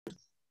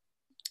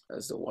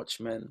as the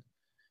watchmen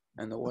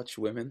and the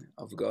watchwomen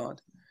of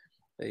God.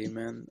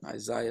 Amen.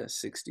 Isaiah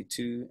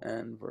 62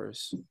 and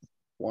verse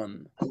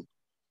 1.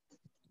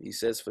 He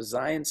says, "For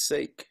Zion's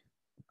sake,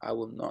 I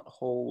will not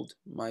hold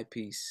my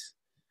peace,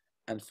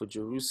 and for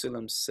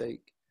Jerusalem's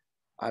sake,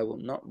 I will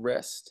not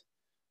rest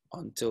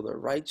until the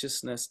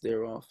righteousness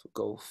thereof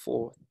go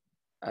forth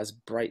as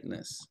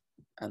brightness,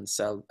 and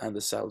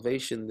the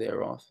salvation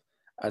thereof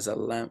as a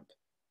lamp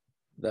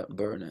that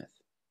burneth."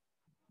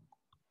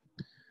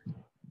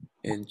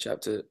 In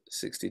chapter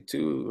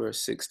 62,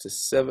 verse 6 to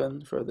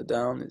 7, further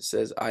down, it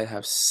says, "I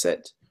have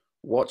set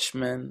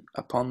watchmen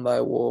upon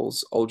thy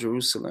walls, O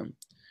Jerusalem,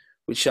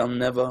 which shall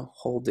never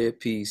hold their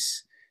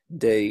peace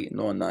day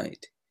nor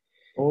night.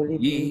 Holy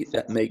Ye peace.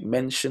 that make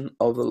mention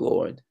of the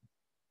Lord,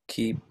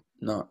 keep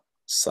not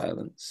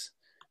silence."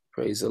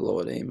 Praise the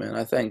Lord. Amen.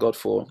 I thank God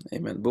for,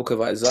 amen, book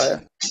of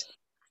Isaiah.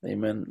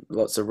 Amen.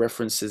 Lots of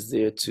references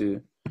there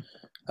to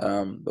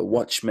the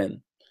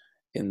watchmen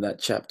in that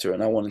chapter.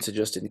 And I wanted to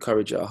just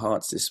encourage our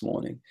hearts this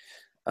morning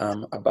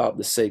about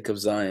the sake of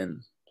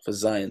Zion, for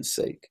Zion's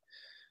sake.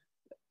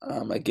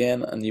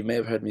 Again, and you may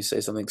have heard me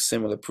say something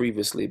similar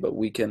previously, but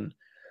we can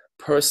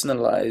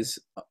personalize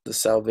the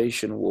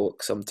salvation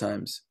walk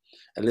sometimes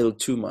a little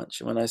too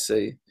much. When I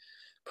say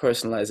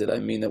personalize it, I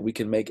mean that we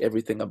can make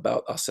everything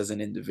about us as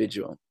an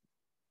individual,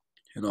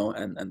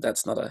 and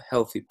that's not a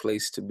healthy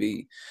place to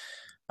be.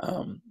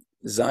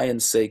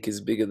 Zion's sake is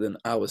bigger than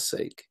our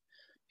sake.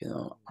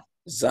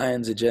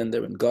 Zion's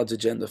agenda and God's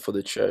agenda for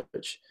the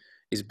church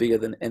is bigger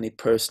than any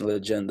personal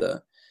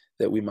agenda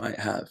that we might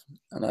have.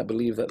 And I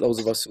believe that those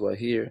of us who are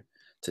here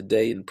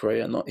today in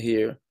prayer are not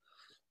here,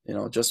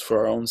 just for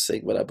our own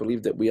sake, but I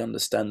believe that we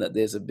understand that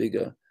there's a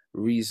bigger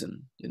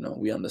reason.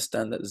 We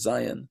understand that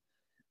Zion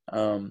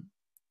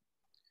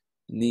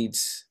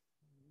needs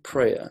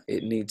prayer,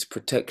 it needs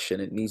protection,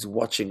 it needs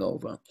watching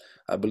over.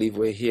 I believe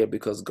we're here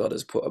because God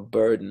has put a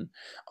burden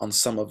on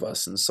some of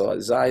us. And so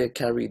Isaiah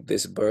carried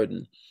this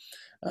burden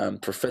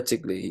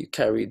prophetically. He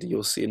carried,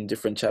 you'll see in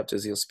different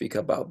chapters, he'll speak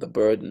about the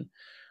burden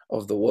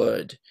of the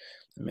word.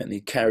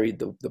 He carried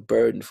the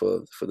burden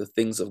for the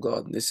things of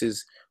God. And this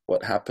is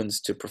what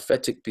happens to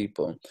prophetic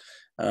people.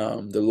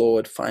 The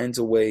Lord finds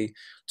a way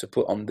to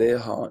put on their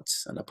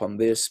hearts and upon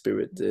their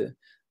spirit the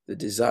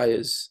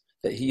desires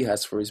that he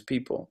has for his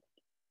people.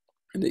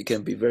 And it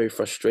can be very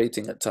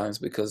frustrating at times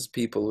because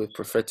people with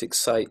prophetic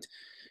sight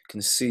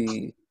can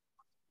see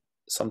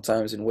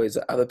sometimes in ways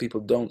that other people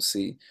don't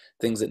see,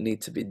 things that need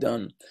to be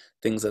done,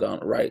 things that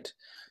aren't right,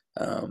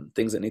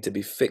 things that need to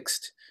be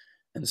fixed.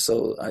 And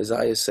so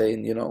Isaiah is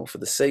saying, for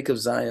the sake of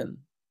Zion,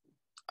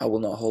 I will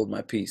not hold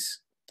my peace.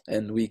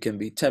 And we can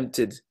be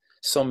tempted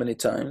so many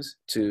times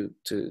to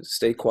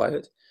stay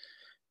quiet.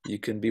 You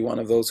can be one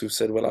of those who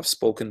said, well, I've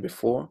spoken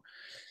before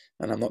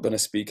and I'm not going to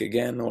speak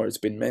again, or it's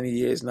been many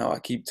years now. I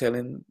keep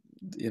telling,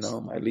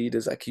 my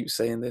leaders, I keep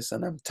saying this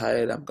and I'm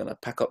tired. I'm going to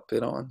pack up,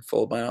 and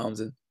fold my arms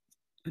and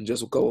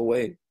just go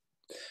away.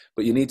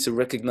 But you need to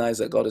recognize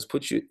that God has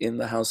put you in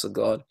the house of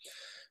God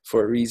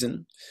for a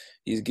reason.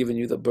 He's given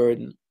you the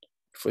burden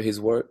for his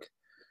work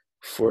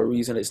for a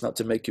reason. It's not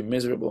to make you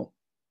miserable.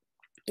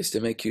 It's to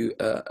make you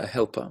a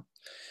helper.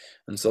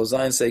 And so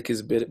Zion's sake is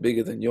a bit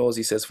bigger than yours.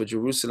 He says, for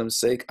Jerusalem's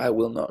sake, I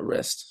will not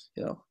rest.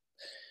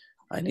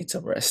 I need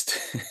some rest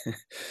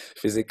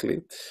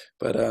physically.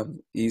 But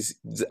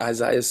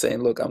Isaiah is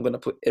saying, look, I'm going to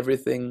put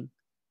everything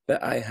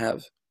that I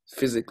have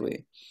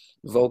physically,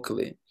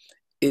 vocally,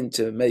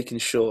 into making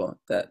sure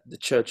that the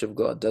church of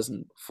God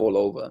doesn't fall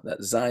over,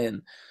 that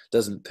Zion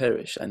doesn't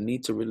perish. I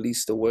need to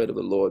release the word of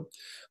the Lord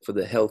for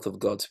the health of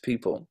God's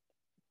people.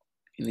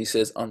 And he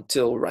says,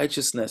 until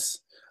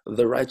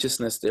the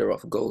righteousness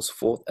thereof goes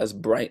forth as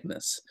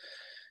brightness.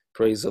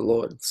 Praise the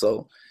Lord.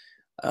 So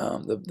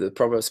the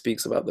proverb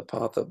speaks about the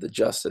path of the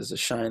just as a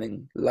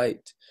shining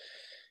light.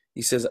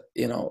 He says,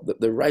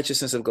 the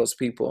righteousness of God's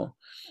people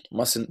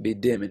mustn't be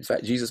dim. In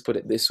fact, Jesus put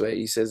it this way.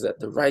 He says that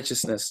the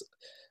righteousness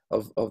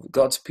of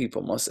God's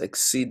people must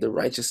exceed the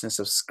righteousness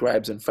of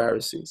scribes and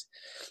Pharisees.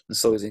 And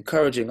so he's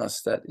encouraging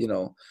us that,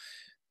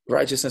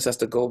 righteousness has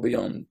to go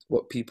beyond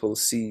what people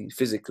see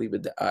physically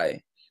with the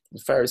eye. The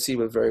Pharisees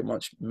were very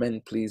much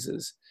men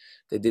pleasers.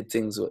 They did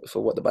things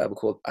for what the Bible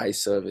called eye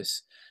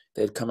service.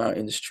 They'd come out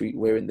in the street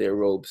wearing their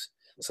robes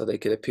so they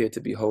could appear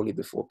to be holy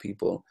before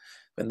people.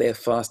 When they're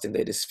fasting,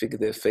 they disfigure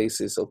their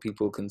faces so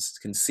people can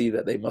see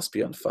that they must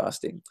be on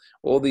fasting.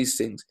 All these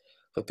things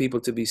for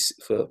people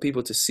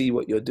to see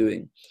what you're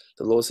doing.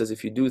 The Lord says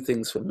if you do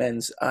things for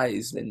men's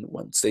eyes, then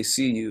once they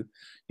see you,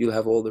 you'll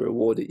have all the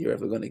reward that you're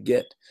ever going to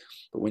get.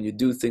 But when you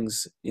do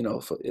things,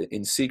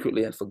 in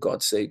secretly and for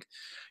God's sake,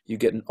 you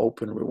get an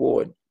open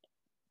reward.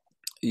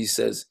 He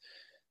says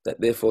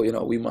that therefore,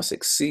 we must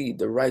exceed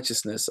the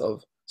righteousness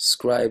of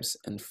scribes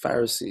and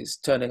Pharisees.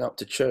 Turning up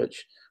to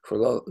church for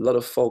a lot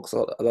of folks, a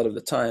lot of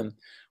the time,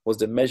 was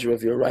the measure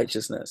of your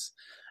righteousness.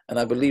 And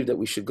I believe that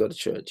we should go to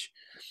church.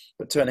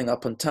 But turning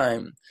up on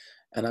time,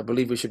 and I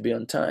believe we should be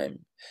on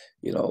time,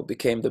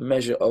 became the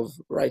measure of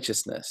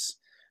righteousness.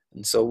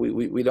 And so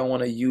we don't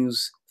want to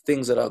use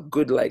things that are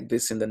good like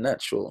this in the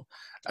natural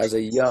as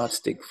a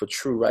yardstick for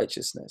true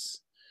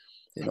righteousness.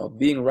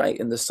 Being right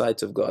in the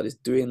sight of God is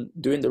doing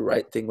the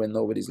right thing when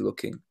nobody's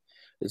looking.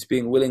 It's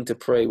being willing to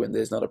pray when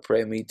there's not a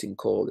prayer meeting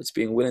called. It's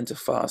being willing to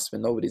fast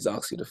when nobody's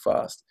asked you to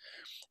fast.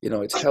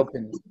 It's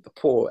helping the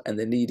poor and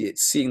the needy.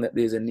 It's seeing that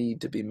there's a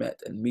need to be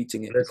met and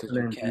meeting it because you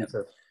Excellent, can.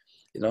 Jesus.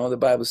 The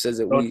Bible says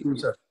that Lord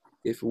Jesus.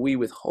 if we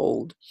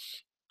withhold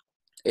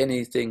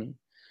anything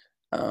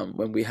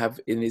when we have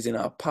it is in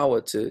our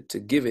power to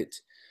give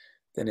it,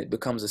 then it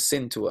becomes a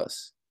sin to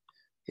us.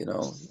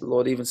 The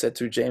Lord even said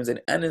through James and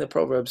in the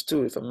Proverbs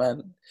too, if a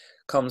man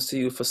comes to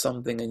you for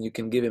something and you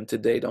can give him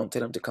today, don't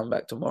tell him to come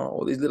back tomorrow.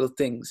 All these little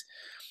things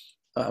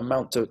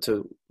amount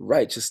to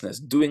righteousness,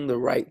 doing the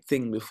right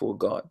thing before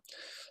God.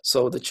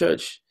 So the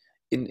church,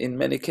 in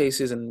many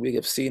cases, and we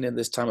have seen in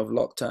this time of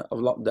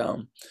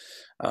lockdown,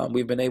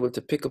 we've been able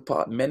to pick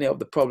apart many of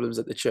the problems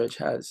that the church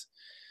has.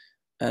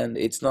 And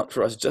it's not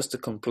for us just to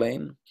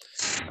complain.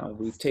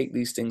 We take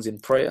these things in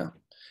prayer.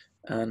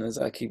 And as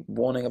I keep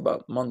warning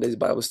about Monday's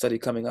Bible study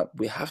coming up,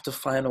 we have to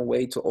find a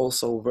way to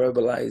also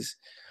verbalize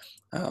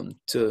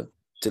to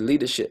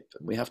leadership.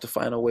 We have to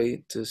find a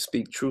way to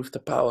speak truth to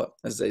power,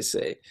 as they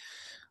say,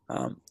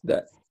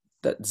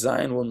 that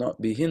Zion will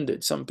not be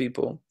hindered. Some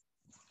people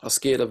are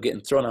scared of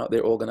getting thrown out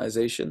their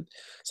organization.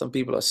 Some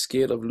people are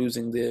scared of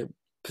losing their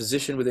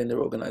position within their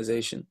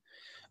organization.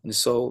 And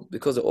so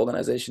because the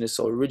organization is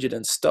so rigid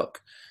and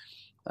stuck,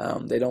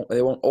 they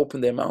won't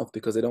open their mouth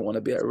because they don't want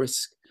to be at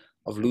risk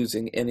of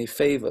losing any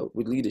favor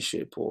with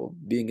leadership or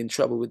being in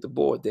trouble with the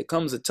board. There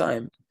comes a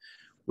time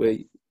where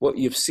what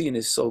you've seen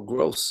is so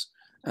gross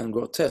and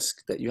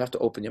grotesque that you have to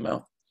open your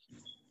mouth,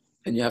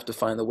 and you have to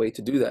find a way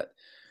to do that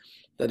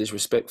is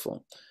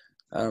respectful.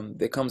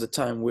 There comes a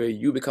time where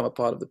you become a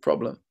part of the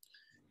problem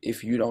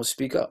if you don't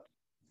speak up.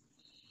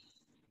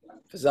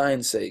 For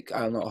Zion's sake,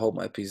 I'll not hold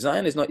my peace.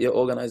 Zion is not your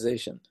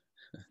organization.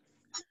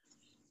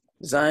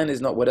 Zion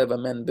is not whatever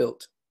men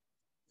built.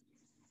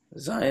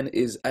 Zion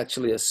is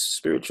actually a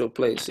spiritual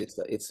place.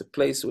 It's a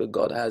place where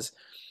God has,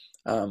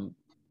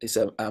 it's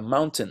a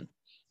mountain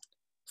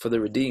for the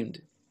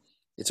redeemed.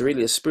 It's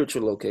really a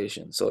spiritual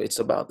location. So it's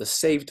about the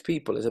saved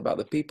people. It's about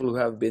the people who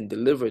have been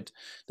delivered,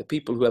 the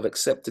people who have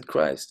accepted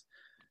Christ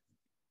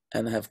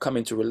and have come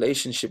into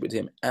relationship with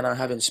him and are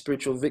having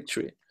spiritual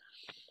victory.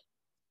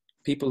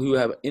 People who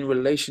have in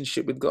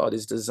relationship with God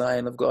is the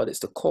Zion of God. It's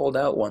the called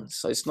out ones.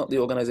 So it's not the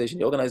organization.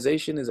 The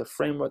organization is a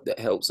framework that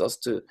helps us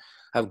to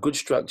have good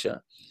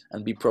structure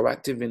and be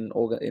proactive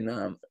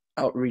in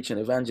outreach and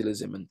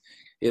evangelism. And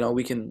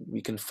we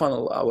can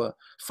funnel our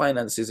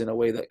finances in a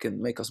way that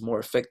can make us more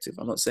effective.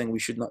 I'm not saying we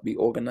should not be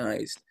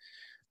organized,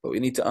 but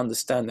we need to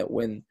understand that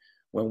when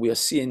we are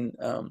seeing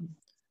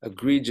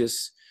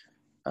egregious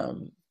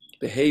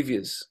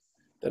behaviors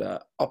that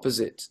are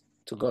opposite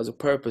to God's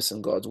purpose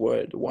and God's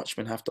word,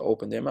 watchmen have to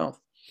open their mouth.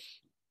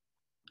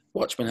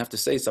 Watchmen have to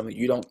say something.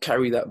 You don't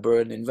carry that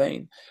burden in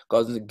vain.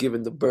 God hasn't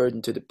given the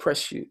burden to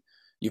depress you.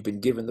 You've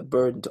been given the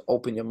burden to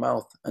open your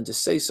mouth and to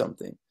say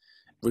something,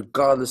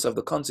 regardless of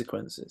the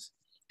consequences,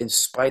 in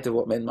spite of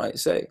what men might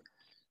say.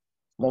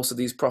 Most of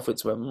these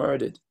prophets were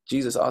murdered.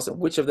 Jesus asked them,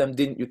 which of them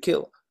didn't you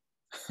kill?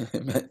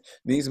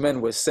 These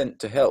men were sent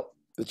to help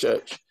the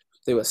church.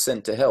 They were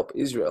sent to help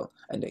Israel,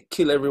 and they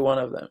kill every one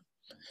of them.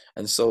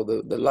 And so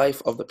the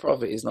life of the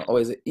prophet is not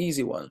always an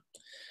easy one.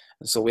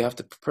 And so we have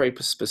to pray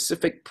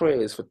specific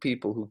prayers for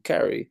people who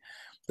carry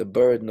the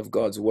burden of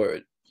God's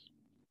word.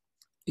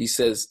 He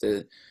says,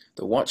 the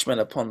watchmen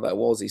upon thy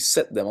walls, he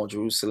set them, O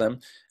Jerusalem,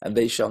 and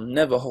they shall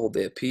never hold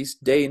their peace,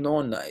 day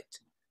nor night.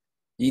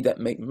 Ye that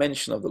make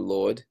mention of the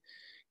Lord,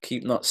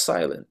 keep not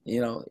silent.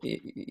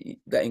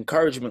 That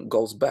encouragement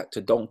goes back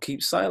to don't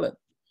keep silent.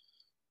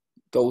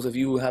 Those of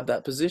you who have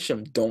that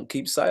position, don't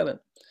keep silent.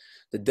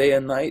 The day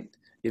and night,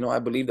 I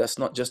believe that's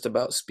not just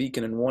about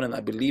speaking and warning.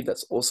 I believe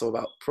that's also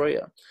about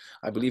prayer.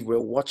 I believe we're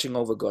watching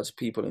over God's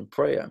people in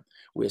prayer.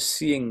 We're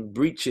seeing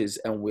breaches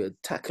and we're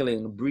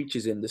tackling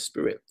breaches in the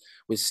spirit.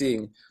 We're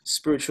seeing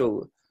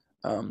spiritual,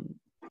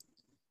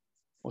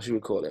 what should we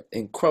call it?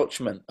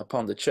 Encroachment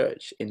upon the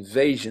church,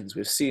 invasions.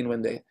 We've seen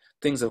when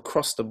things have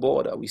crossed the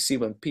border. We see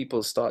when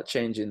people start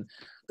changing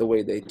the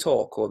way they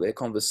talk or their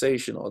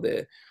conversation or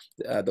the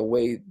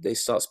way they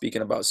start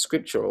speaking about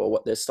scripture or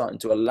what they're starting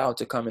to allow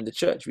to come in the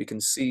church. We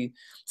can see,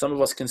 some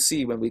of us can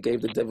see when we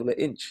gave the devil an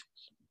inch.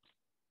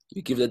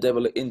 You give the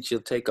devil an inch,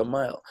 he'll take a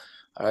mile.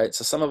 All right.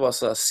 So some of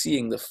us are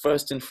seeing the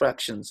first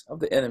infractions of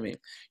the enemy.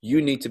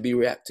 You need to be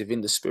reactive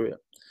in the spirit.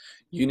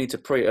 You need to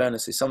pray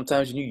earnestly.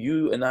 Sometimes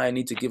you and I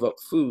need to give up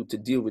food to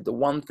deal with the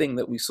one thing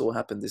that we saw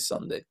happen this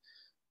Sunday.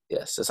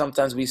 Yes. So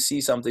sometimes we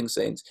see something,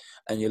 saints,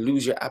 and you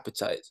lose your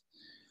appetite.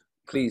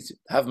 Please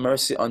have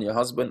mercy on your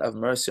husband, have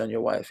mercy on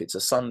your wife. It's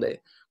a Sunday.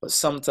 But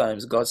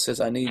sometimes God says,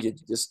 I need you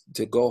just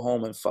to go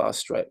home and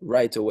fast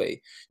right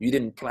away. You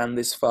didn't plan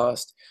this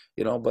fast,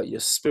 but your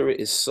spirit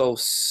is so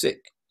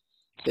sick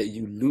that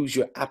you lose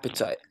your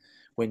appetite.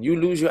 When you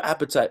lose your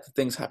appetite for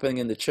things happening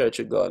in the church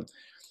of God,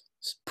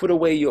 put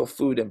away your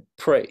food and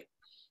pray.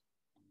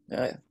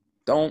 Right?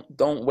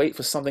 Don't wait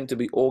for something to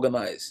be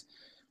organized.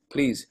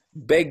 Please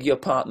beg your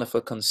partner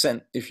for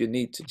consent if you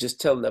need to.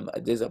 Just tell them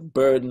there's a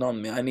burden on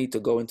me. I need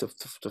to go into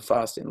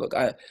fasting. Look,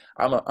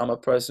 I'm a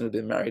person who's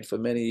been married for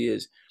many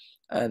years,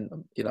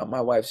 and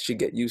my wife should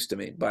get used to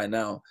me by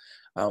now,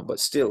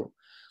 but still,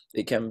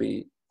 it can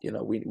be.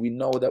 We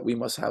know that we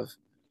must have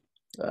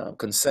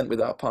consent with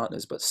our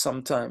partners, but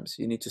sometimes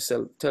you need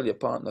to tell your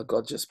partner,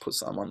 God just put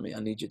something on me. I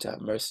need you to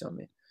have mercy on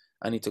me.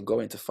 I need to go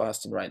into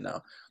fasting right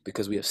now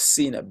because we have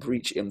seen a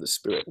breach in the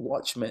spirit.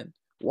 Watchmen,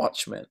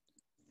 watchmen,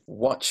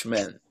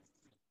 watchmen.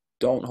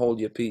 Don't hold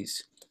your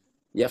peace.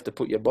 You have to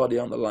put your body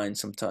on the line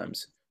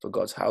sometimes for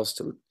God's house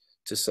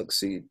to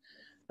succeed.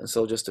 And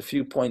so just a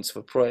few points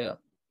for prayer.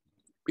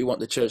 We want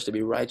the church to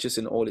be righteous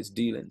in all its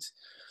dealings.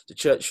 The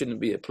church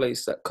shouldn't be a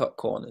place that cut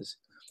corners.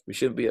 We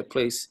shouldn't be a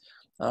place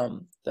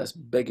that's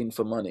begging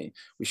for money.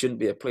 We shouldn't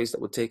be a place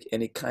that will take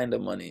any kind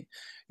of money.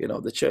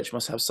 The church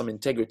must have some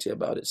integrity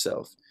about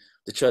itself.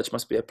 The church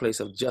must be a place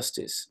of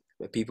justice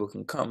where people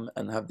can come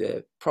and have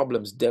their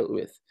problems dealt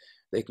with.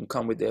 They can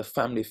come with their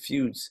family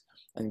feuds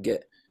and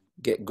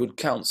get good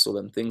counsel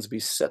and things be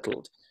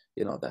settled.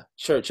 The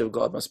church of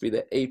God must be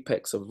the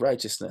apex of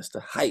righteousness,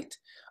 the height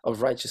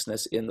of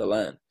righteousness in the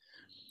land.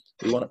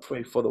 We want to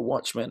pray for the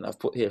watchmen I've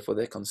put here for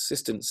their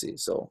consistency.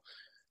 So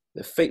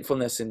the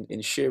faithfulness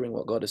in sharing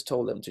what God has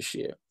told them to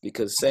share.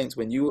 Because saints,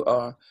 when you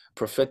are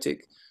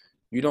prophetic,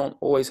 you don't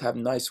always have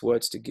nice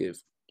words to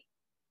give.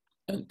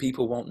 And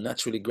people won't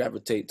naturally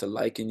gravitate to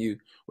liking you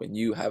when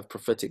you have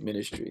prophetic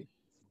ministry.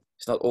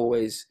 It's not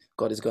always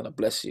God is going to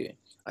bless you.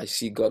 I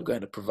see God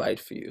going to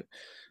provide for you.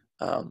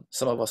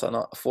 Some of us are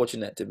not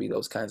fortunate to be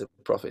those kinds of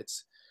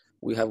prophets.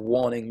 We have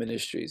warning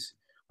ministries.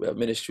 We have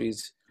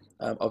ministries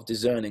of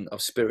discerning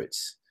of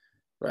spirits,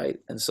 right?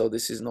 And so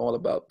this isn't all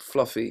about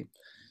fluffy,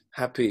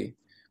 happy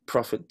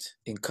prophet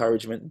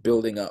encouragement,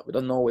 building up. It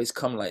doesn't always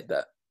come like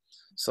that.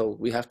 So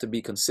we have to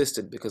be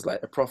consistent because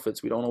like the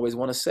prophets, we don't always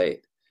want to say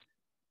it.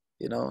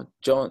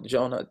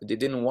 Jonah, they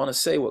didn't want to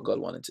say what God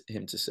wanted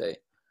him to say.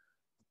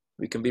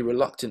 We can be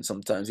reluctant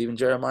sometimes. Even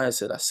Jeremiah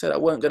said I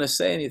wasn't going to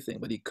say anything,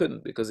 but he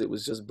couldn't because it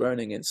was just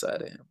burning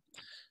inside of him.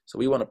 So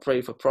we want to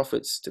pray for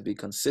prophets to be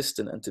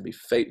consistent and to be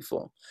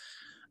faithful.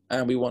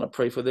 And we want to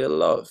pray for their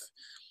love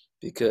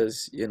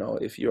because,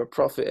 if you're a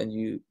prophet and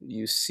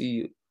you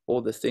see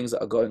all the things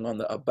that are going on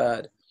that are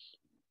bad,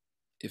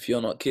 if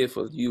you're not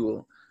careful,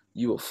 you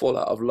will fall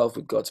out of love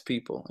with God's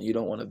people and you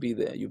don't want to be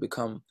there. You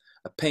become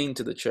a pain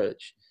to the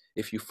church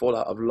if you fall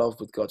out of love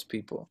with God's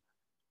people.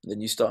 Then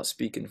you start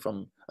speaking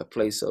from a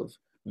place of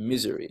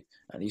misery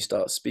and you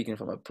start speaking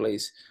from a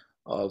place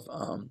of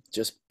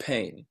just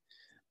pain.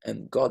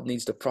 And God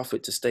needs the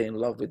prophet to stay in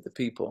love with the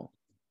people,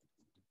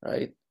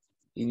 right?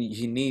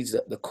 He needs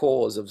that the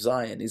cause of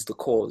Zion is the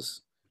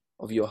cause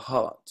of your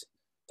heart,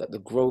 that the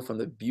growth and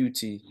the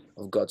beauty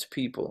of God's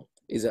people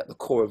is at the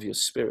core of your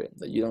spirit,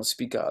 that you don't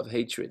speak out of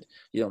hatred,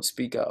 you don't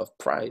speak out of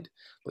pride,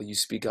 but you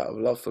speak out of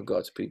love for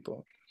God's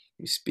people.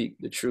 You speak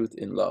the truth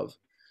in love.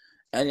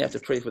 And you have to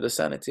pray for the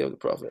sanity of the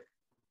prophet.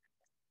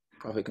 The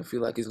prophet can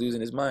feel like he's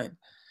losing his mind.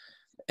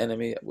 The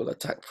enemy will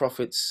attack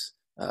prophets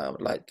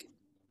like,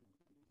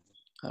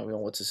 I don't know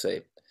what to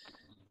say,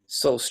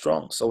 so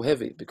strong, so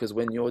heavy, because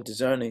when you're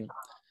discerning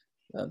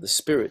the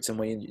spirits and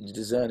when you're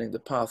discerning the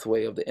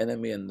pathway of the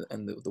enemy and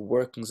the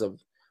workings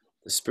of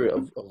the spirit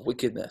of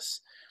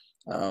wickedness,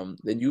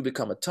 then you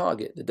become a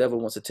target. The devil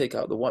wants to take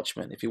out the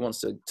watchman. If he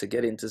wants to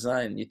get into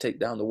Zion, you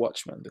take down the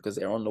watchman because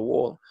they're on the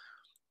wall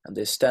and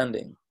they're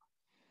standing.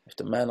 If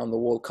the man on the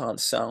wall can't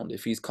sound,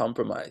 if he's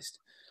compromised,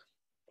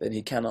 then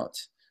he cannot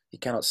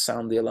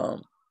sound the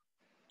alarm.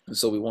 And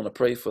so we want to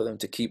pray for them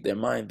to keep their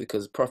mind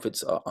because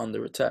prophets are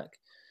under attack.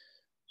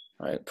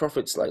 Right?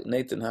 Prophets like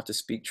Nathan have to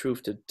speak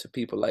truth to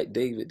people like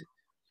David.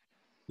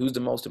 Who's the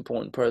most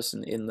important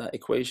person in that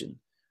equation?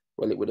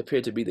 Well, it would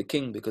appear to be the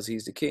king because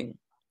he's the king.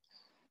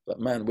 But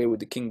man, where would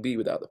the king be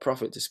without the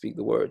prophet to speak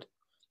the word,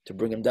 to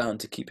bring him down,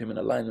 to keep him in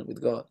alignment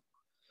with God?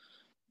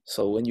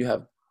 So when you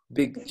have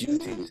big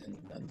duties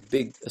and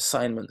big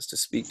assignments to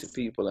speak to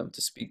people and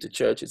to speak to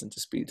churches and to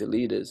speak to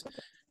leaders,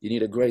 you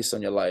need a grace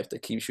on your life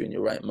that keeps you in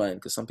your right mind,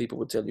 because some people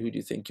will tell you, who do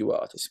you think you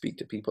are to speak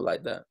to people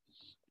like that?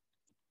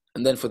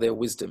 And then for their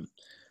wisdom.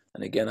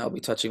 And again, I'll be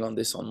touching on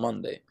this on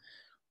Monday,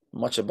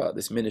 much about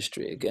this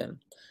ministry again,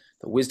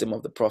 the wisdom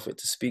of the prophet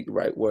to speak the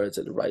right words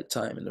at the right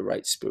time in the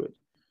right spirit.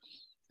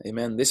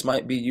 Amen. This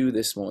might be you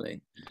this morning.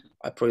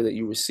 I pray that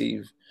you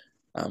receive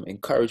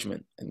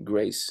encouragement and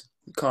grace.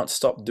 We can't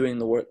stop doing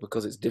the work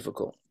because it's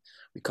difficult.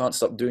 We can't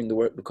stop doing the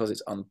work because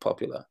it's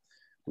unpopular.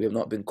 We have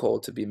not been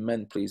called to be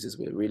men pleasers.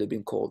 We've really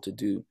been called to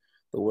do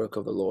the work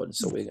of the Lord. And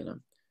so we're going to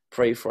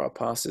pray for our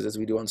pastors as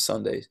we do on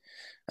Sundays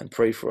and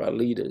pray for our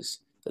leaders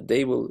that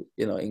they will,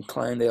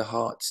 incline their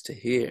hearts to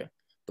hear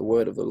the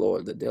word of the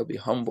Lord, that they'll be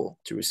humble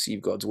to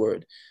receive God's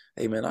word.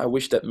 Amen. I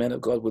wish that men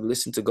of God would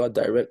listen to God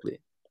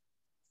directly,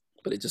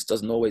 but it just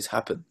doesn't always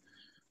happen.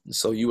 And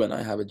so you and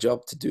I have a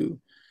job to do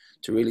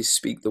to really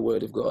speak the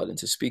word of God and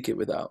to speak it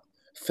without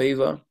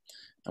favor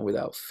and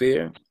without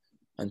fear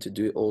and to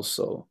do it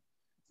also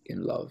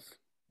in love.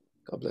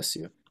 God bless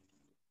you.